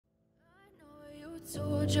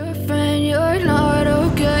Told your friend you're not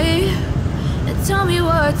okay, and tell me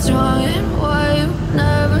what's wrong and why you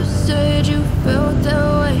never said you felt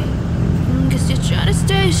that way. Guess you're trying to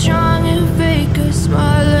stay strong and fake a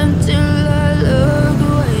smile until I look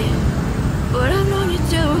away. But I've known you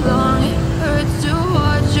too long, it hurts to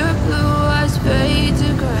watch your blue eyes fade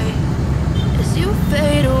to gray as you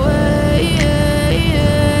fade away,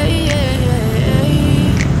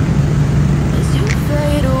 as you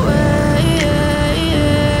fade away.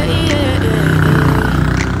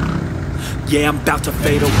 Yeah, I'm about to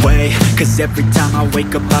fade away, cause every time I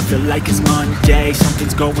wake up I feel like it's Monday.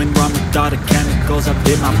 Something's going wrong with all the chemicals up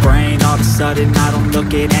in my brain. All of a sudden I don't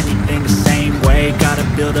look at anything the same way. Gotta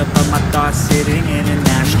build up of my thoughts sitting in an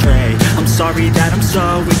ashtray. I'm sorry that I'm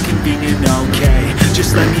so inconvenient, okay.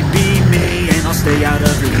 Just let me be me and I'll stay out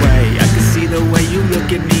of your way. I can see the way you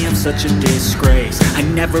look at me, I'm such a disgrace. I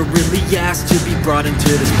never really asked to be brought into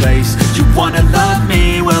this place. You wanna love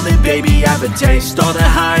me? Well then baby have a taste. All the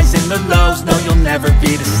highs and the lows, no, you'll never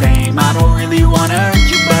be the same. I don't really wanna hurt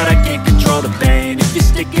you, but I can't control the pain. If you're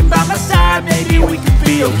sticking by my side, maybe we could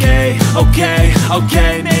be okay.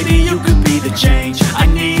 Okay, maybe you could be the change I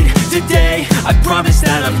need today. I promise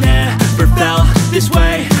that I've never felt this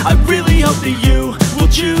way. I really hope that you will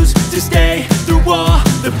choose to stay through all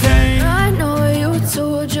the pain. I know you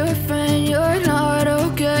told your friend you're not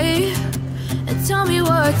okay, and tell me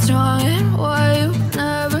what's wrong and why you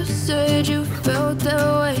never said you felt that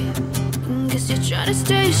way. Guess you're trying to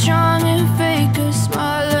stay strong and fake a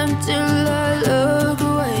smile until I look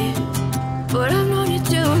away. But I've known you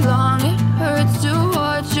too long, it hurts to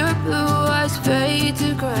watch your blue eyes fade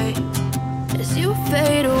to gray as you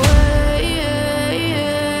fade away,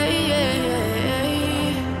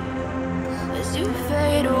 as you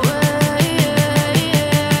fade away,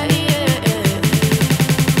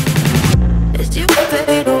 as you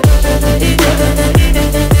fade away.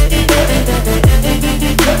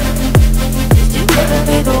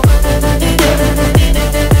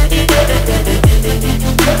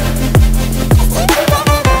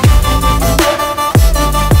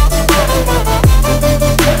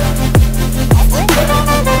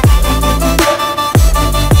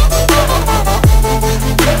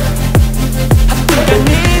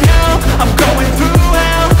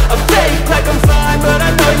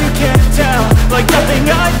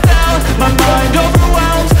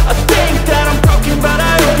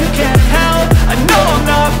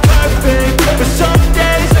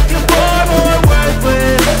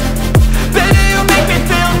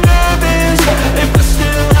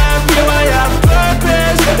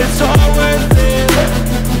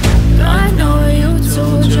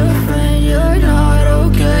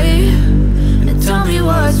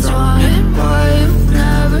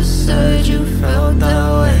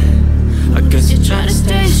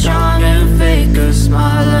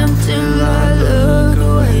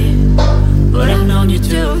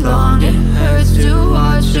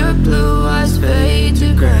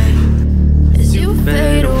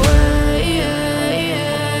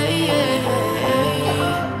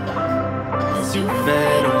 As you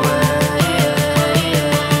fade